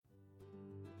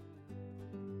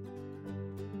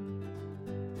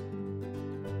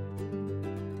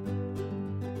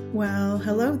Well,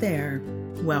 hello there.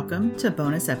 Welcome to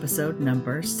bonus episode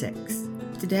number 6.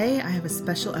 Today I have a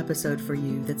special episode for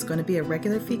you that's going to be a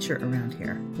regular feature around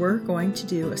here. We're going to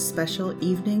do a special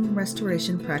evening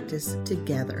restoration practice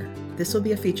together. This will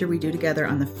be a feature we do together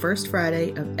on the first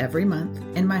Friday of every month,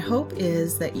 and my hope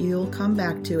is that you'll come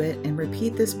back to it and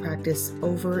repeat this practice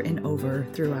over and over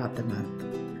throughout the month.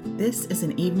 This is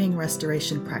an evening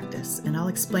restoration practice, and I'll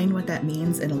explain what that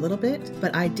means in a little bit,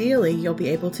 but ideally you'll be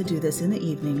able to do this in the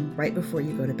evening right before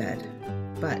you go to bed.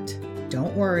 But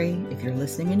don't worry if you're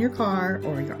listening in your car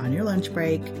or you're on your lunch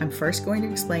break. I'm first going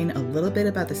to explain a little bit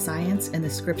about the science and the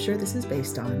scripture this is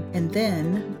based on, and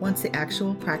then once the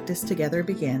actual practice together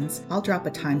begins, I'll drop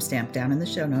a timestamp down in the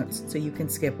show notes so you can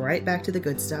skip right back to the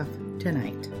good stuff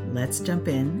tonight. Let's jump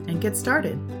in and get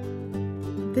started.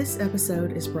 This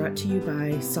episode is brought to you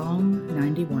by Psalm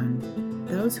 91.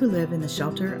 Those who live in the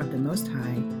shelter of the Most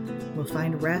High will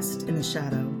find rest in the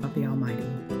shadow of the Almighty.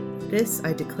 This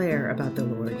I declare about the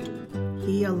Lord.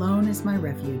 He alone is my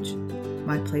refuge,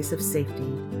 my place of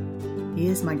safety. He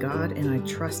is my God, and I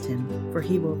trust him, for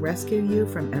he will rescue you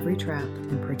from every trap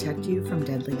and protect you from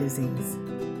deadly disease.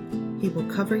 He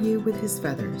will cover you with his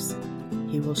feathers.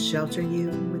 He will shelter you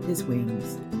with his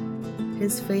wings.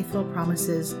 His faithful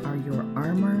promises are your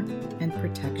armor and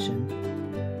protection.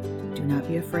 Do not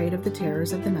be afraid of the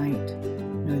terrors of the night,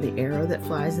 nor the arrow that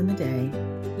flies in the day.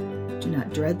 Do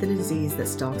not dread the disease that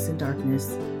stalks in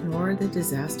darkness, nor the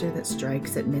disaster that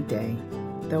strikes at midday.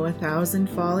 Though 1,000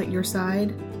 fall at your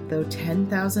side, though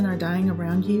 10,000 are dying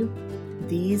around you,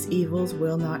 these evils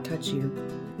will not touch you.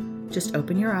 Just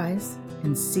open your eyes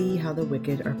and see how the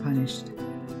wicked are punished.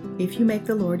 If you make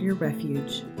the Lord your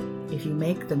refuge, if you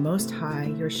make the Most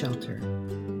High your shelter,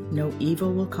 no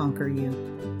evil will conquer you,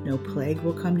 no plague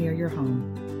will come near your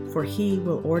home, for he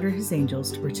will order his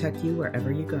angels to protect you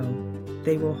wherever you go.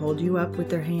 They will hold you up with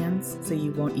their hands so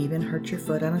you won't even hurt your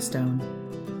foot on a stone.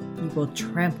 You will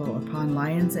trample upon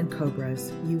lions and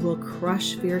cobras. You will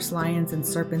crush fierce lions and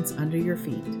serpents under your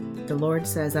feet. The Lord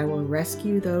says, I will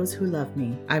rescue those who love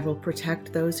me. I will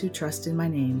protect those who trust in my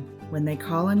name. When they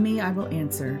call on me, I will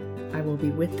answer. I will be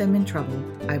with them in trouble.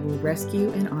 I will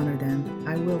rescue and honor them.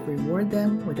 I will reward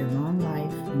them with a long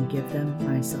life and give them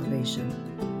my salvation.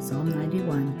 Psalm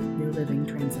 91, New Living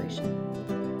Translation.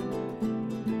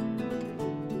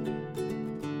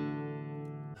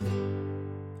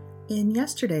 In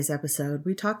yesterday's episode,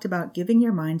 we talked about giving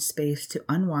your mind space to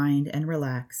unwind and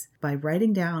relax by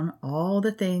writing down all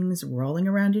the things rolling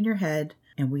around in your head,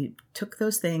 and we took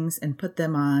those things and put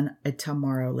them on a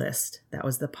tomorrow list. That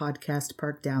was the Podcast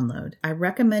Perk download. I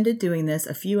recommended doing this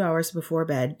a few hours before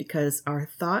bed because our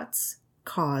thoughts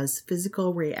cause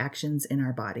physical reactions in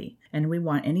our body, and we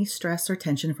want any stress or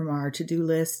tension from our to-do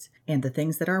list and the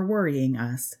things that are worrying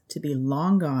us to be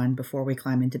long gone before we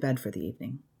climb into bed for the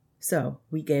evening. So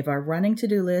we gave our running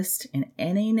to-do list and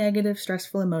any negative,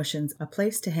 stressful emotions a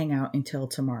place to hang out until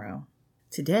tomorrow.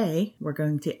 Today, we're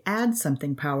going to add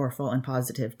something powerful and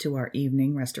positive to our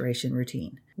evening restoration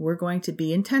routine. We're going to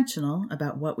be intentional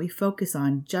about what we focus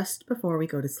on just before we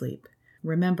go to sleep.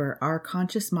 Remember, our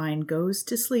conscious mind goes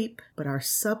to sleep, but our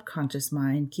subconscious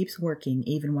mind keeps working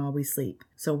even while we sleep.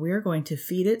 So we're going to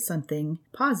feed it something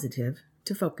positive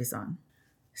to focus on.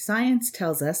 Science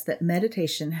tells us that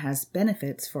meditation has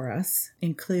benefits for us,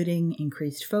 including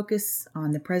increased focus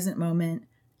on the present moment,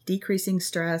 decreasing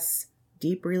stress,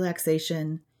 deep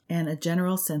relaxation, and a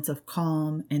general sense of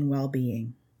calm and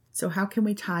well-being. So how can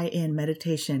we tie in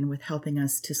meditation with helping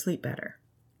us to sleep better?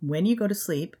 When you go to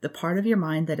sleep, the part of your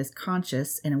mind that is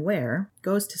conscious and aware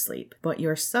goes to sleep, but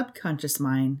your subconscious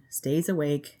mind stays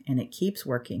awake and it keeps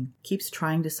working, keeps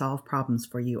trying to solve problems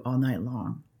for you all night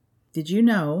long. Did you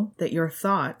know that your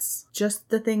thoughts, just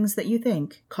the things that you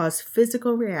think, cause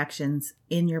physical reactions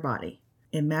in your body?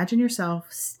 Imagine yourself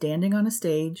standing on a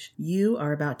stage. You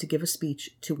are about to give a speech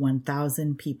to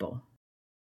 1,000 people.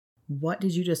 What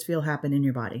did you just feel happen in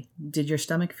your body? Did your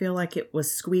stomach feel like it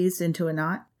was squeezed into a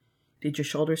knot? Did your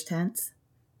shoulders tense?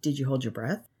 Did you hold your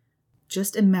breath?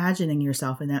 Just imagining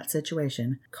yourself in that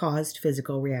situation caused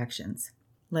physical reactions.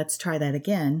 Let's try that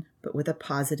again, but with a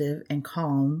positive and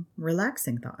calm,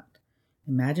 relaxing thought.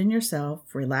 Imagine yourself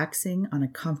relaxing on a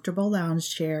comfortable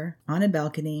lounge chair on a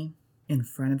balcony in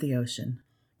front of the ocean.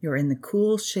 You're in the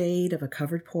cool shade of a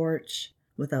covered porch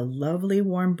with a lovely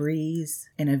warm breeze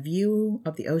and a view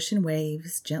of the ocean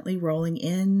waves gently rolling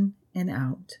in and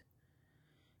out.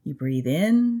 You breathe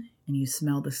in and you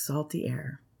smell the salty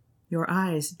air. Your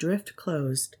eyes drift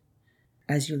closed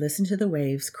as you listen to the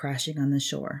waves crashing on the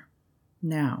shore.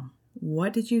 Now,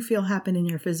 what did you feel happen in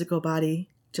your physical body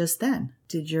just then?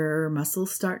 Did your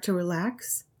muscles start to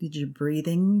relax? Did your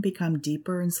breathing become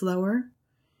deeper and slower?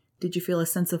 Did you feel a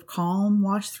sense of calm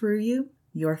wash through you?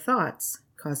 Your thoughts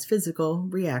cause physical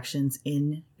reactions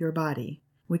in your body,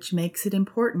 which makes it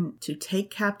important to take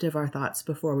captive our thoughts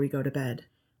before we go to bed.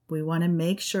 We want to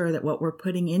make sure that what we're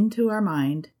putting into our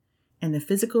mind and the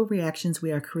physical reactions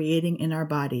we are creating in our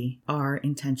body are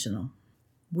intentional.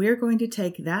 We're going to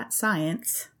take that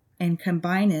science and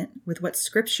combine it with what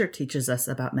Scripture teaches us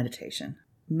about meditation.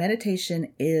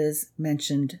 Meditation is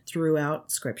mentioned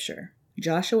throughout Scripture.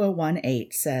 Joshua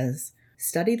 1:8 says,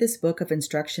 "Study this book of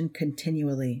instruction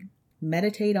continually.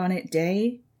 Meditate on it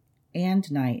day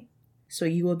and night, so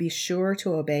you will be sure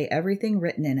to obey everything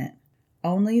written in it.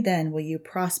 Only then will you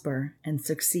prosper and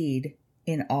succeed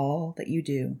in all that you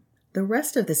do." The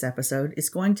rest of this episode is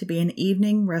going to be an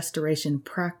evening restoration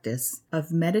practice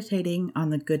of meditating on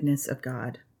the goodness of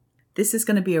God. This is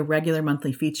going to be a regular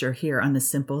monthly feature here on the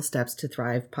Simple Steps to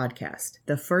Thrive podcast.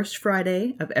 The first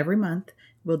Friday of every month,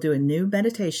 we'll do a new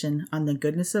meditation on the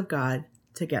goodness of God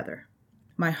together.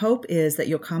 My hope is that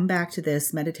you'll come back to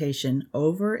this meditation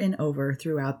over and over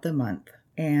throughout the month.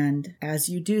 And as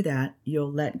you do that,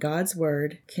 you'll let God's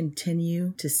word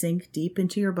continue to sink deep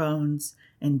into your bones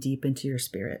and deep into your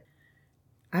spirit.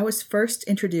 I was first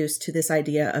introduced to this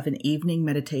idea of an evening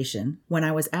meditation when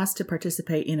I was asked to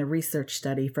participate in a research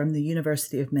study from the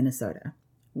University of Minnesota.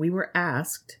 We were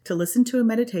asked to listen to a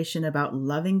meditation about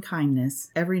loving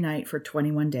kindness every night for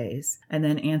 21 days, and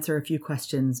then answer a few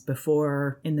questions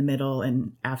before, in the middle,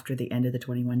 and after the end of the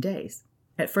 21 days.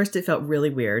 At first, it felt really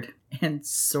weird and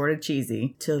sort of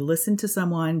cheesy. To listen to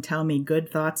someone tell me good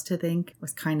thoughts to think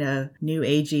was kind of new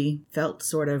agey, felt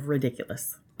sort of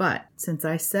ridiculous. But since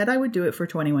I said I would do it for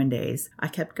 21 days, I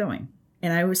kept going.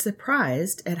 And I was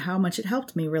surprised at how much it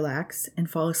helped me relax and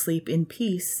fall asleep in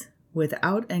peace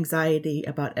without anxiety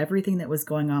about everything that was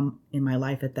going on in my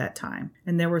life at that time.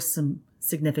 And there were some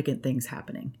significant things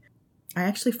happening. I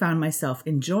actually found myself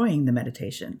enjoying the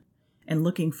meditation and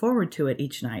looking forward to it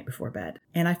each night before bed.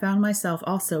 And I found myself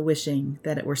also wishing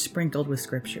that it were sprinkled with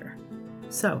Scripture.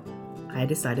 So I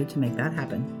decided to make that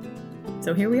happen.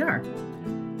 So here we are.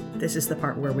 This is the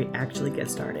part where we actually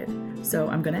get started. So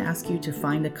I'm going to ask you to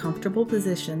find a comfortable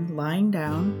position lying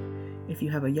down. If you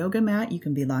have a yoga mat, you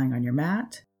can be lying on your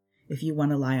mat. If you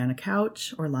want to lie on a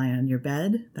couch or lie on your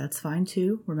bed, that's fine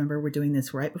too. Remember, we're doing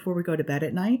this right before we go to bed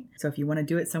at night. So if you want to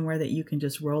do it somewhere that you can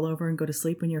just roll over and go to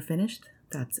sleep when you're finished,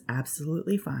 that's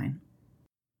absolutely fine.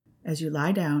 As you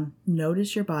lie down,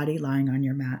 notice your body lying on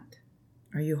your mat.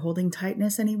 Are you holding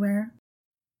tightness anywhere?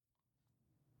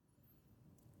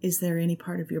 Is there any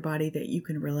part of your body that you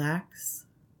can relax?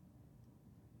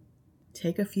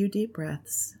 Take a few deep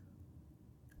breaths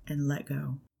and let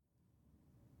go.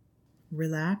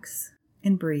 Relax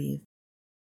and breathe.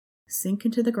 Sink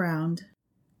into the ground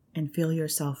and feel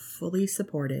yourself fully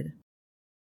supported.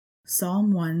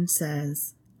 Psalm 1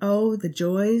 says, "Oh, the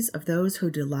joys of those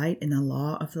who delight in the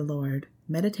law of the Lord,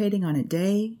 meditating on it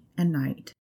day and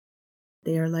night.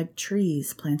 They are like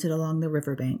trees planted along the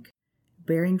riverbank,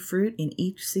 bearing fruit in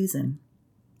each season.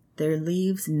 Their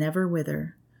leaves never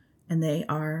wither, and they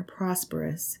are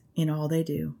prosperous in all they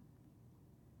do."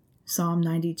 Psalm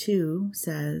 92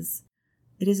 says,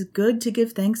 "It is good to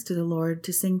give thanks to the Lord,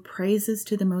 to sing praises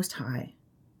to the Most High.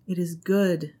 It is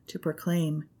good to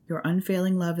proclaim your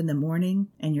unfailing love in the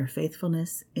morning and your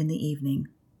faithfulness in the evening."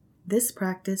 This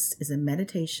practice is a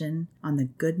meditation on the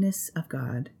goodness of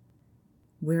God.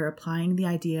 We're applying the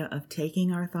idea of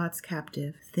taking our thoughts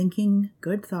captive, thinking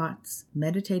good thoughts,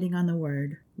 meditating on the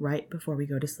Word right before we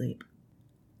go to sleep.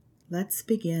 Let's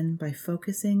begin by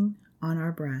focusing on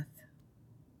our breath.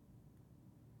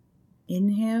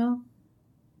 Inhale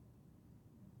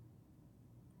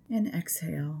and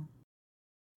exhale.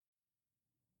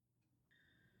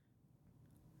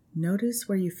 Notice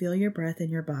where you feel your breath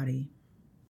in your body.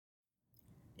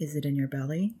 Is it in your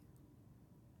belly?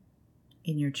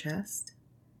 In your chest?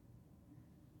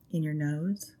 In your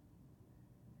nose?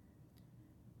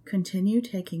 Continue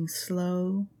taking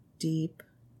slow, deep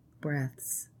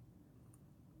breaths.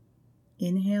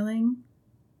 Inhaling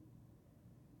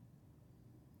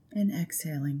and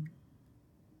exhaling.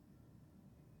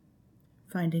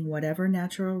 Finding whatever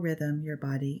natural rhythm your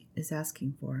body is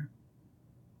asking for.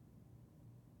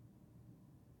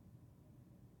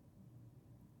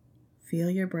 Feel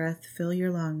your breath fill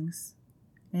your lungs,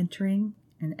 entering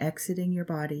and exiting your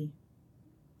body.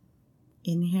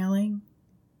 Inhaling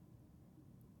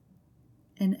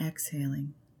and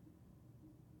exhaling.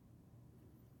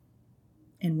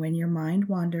 And when your mind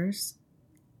wanders,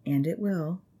 and it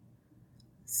will,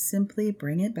 simply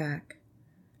bring it back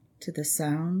to the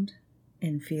sound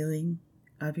and feeling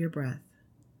of your breath.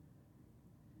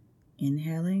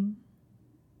 Inhaling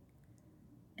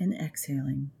and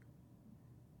exhaling.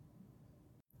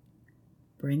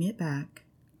 bring it back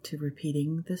to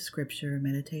repeating the scripture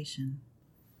meditation.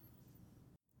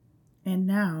 And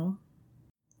now,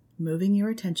 moving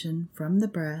your attention from the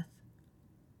breath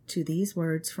to these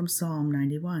words from Psalm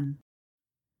 91.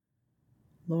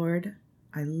 Lord,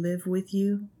 I live with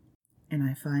you and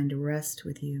I find rest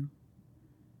with you.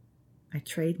 I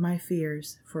trade my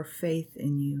fears for faith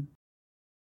in you.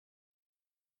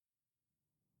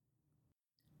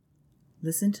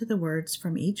 Listen to the words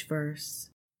from each verse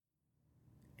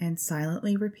and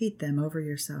silently repeat them over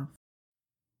yourself,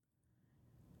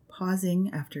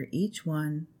 pausing after each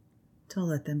one to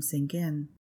let them sink in.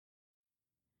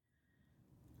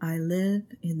 I live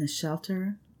in the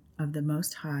shelter of the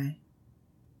Most High.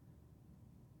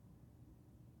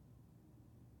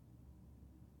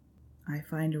 I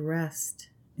find rest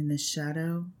in the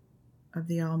shadow of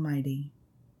the Almighty.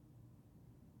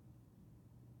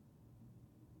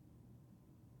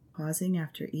 Pausing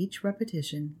after each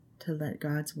repetition to let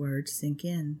God's word sink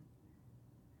in.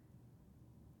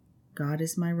 God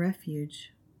is my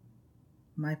refuge,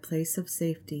 my place of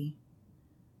safety.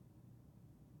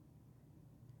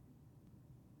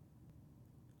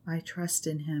 I trust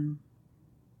in Him.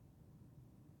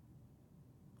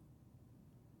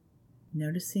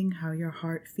 Noticing how your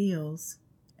heart feels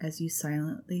as you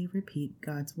silently repeat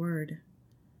God's word.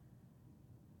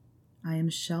 I am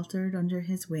sheltered under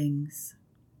His wings.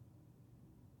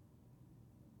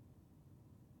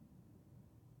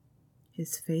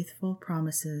 His faithful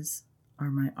promises are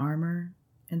my armor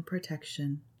and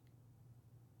protection.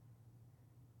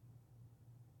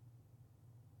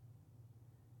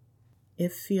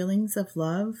 If feelings of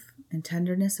love and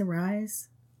tenderness arise,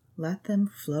 let them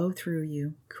flow through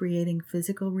you, creating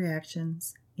physical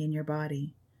reactions in your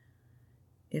body.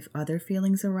 If other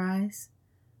feelings arise,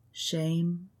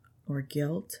 shame or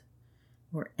guilt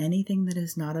or anything that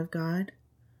is not of God,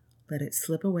 let it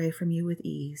slip away from you with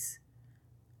ease,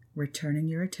 returning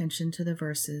your attention to the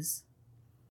verses,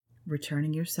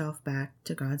 returning yourself back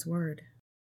to God's word.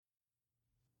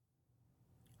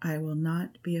 I will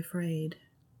not be afraid.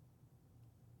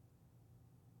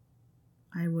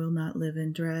 I will not live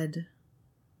in dread.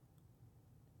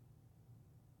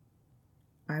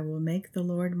 I will make the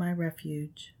Lord my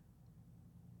refuge,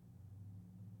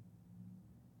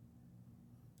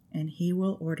 and He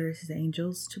will order His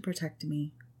angels to protect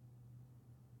me.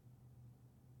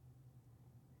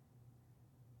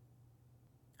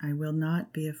 I will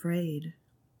not be afraid.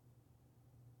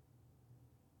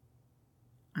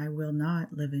 I will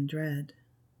not live in dread.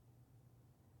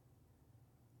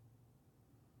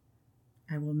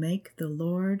 I will make the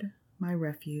Lord my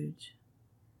refuge,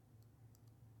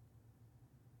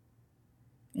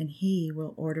 and He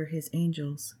will order His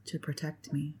angels to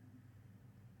protect me.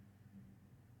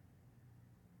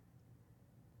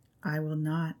 I will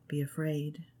not be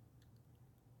afraid.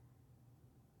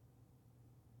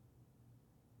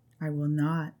 I will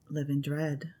not live in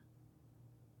dread.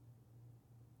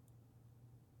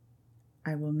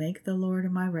 I will make the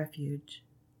Lord my refuge,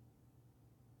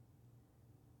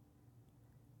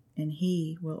 and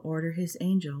He will order His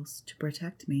angels to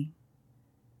protect me.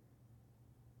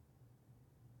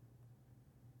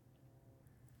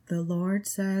 The Lord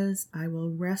says, I will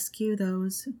rescue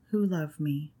those who love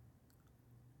me.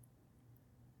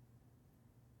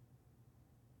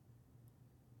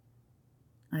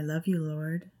 I love you,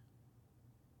 Lord.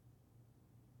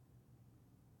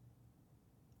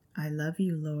 I love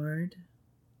you, Lord.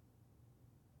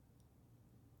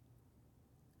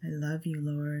 I love you,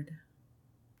 Lord.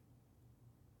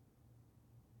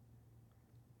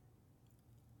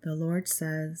 The Lord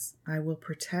says, I will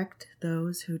protect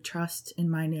those who trust in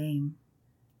my name.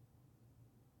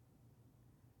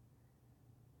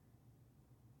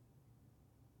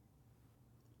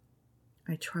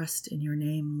 I trust in your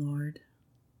name, Lord.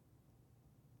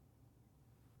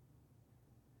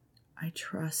 I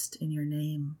trust in your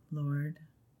name, Lord.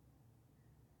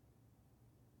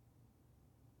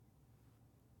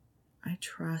 I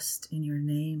trust in your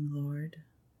name, Lord.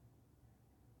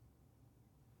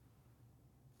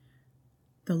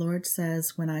 The Lord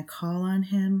says, when I call on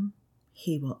Him,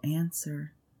 He will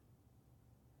answer.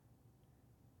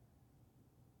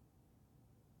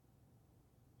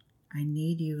 I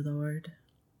need you, Lord.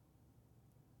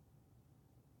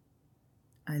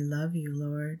 I love you,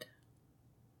 Lord.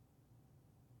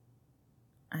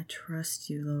 I trust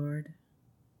you, Lord.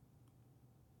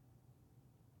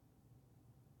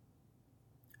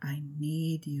 I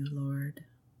need you, Lord.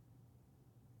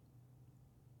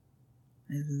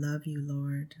 I love you,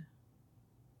 Lord.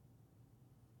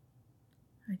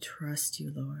 I trust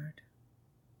you, Lord.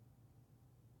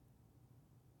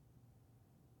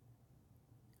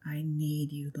 I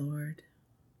need you, Lord.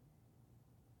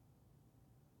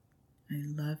 I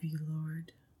love you,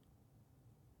 Lord.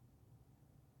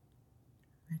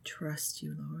 I trust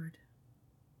you, Lord.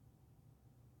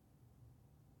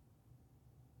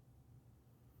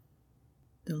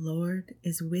 The Lord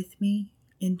is with me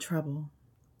in trouble.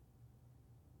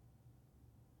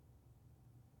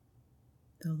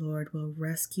 The Lord will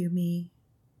rescue me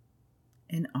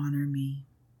and honor me.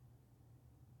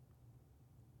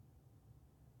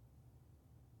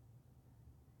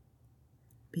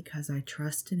 Because I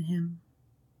trust in Him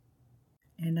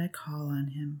and I call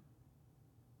on Him.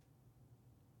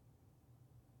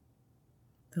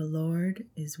 The Lord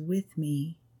is with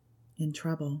me in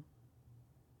trouble.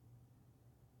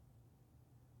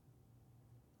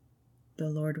 The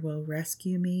Lord will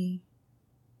rescue me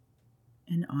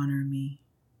and honor me.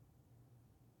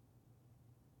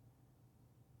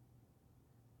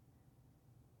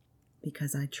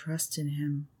 Because I trust in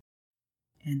Him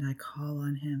and I call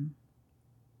on Him.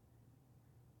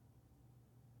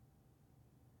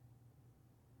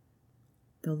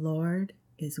 The Lord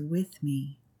is with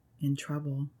me in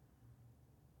trouble.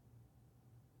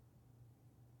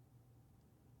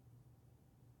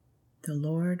 The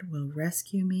Lord will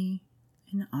rescue me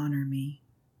and honor me.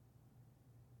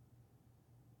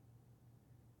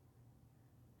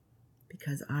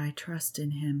 Because I trust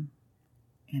in Him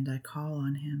and I call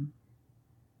on Him.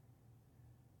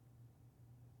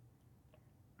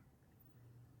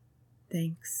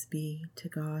 Thanks be to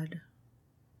God.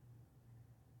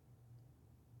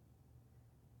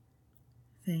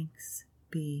 Thanks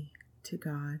be to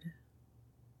God.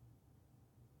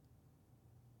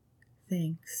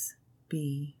 Thanks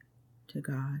be to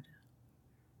God.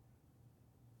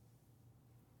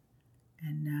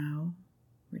 And now,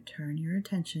 return your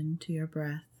attention to your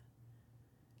breath.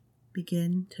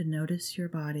 Begin to notice your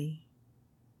body.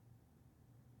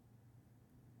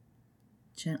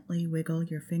 Gently wiggle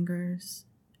your fingers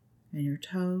and your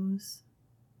toes.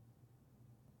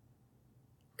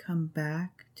 Come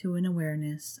back to an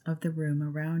awareness of the room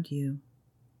around you,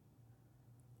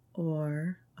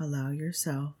 or allow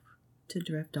yourself to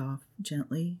drift off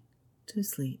gently to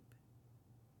sleep.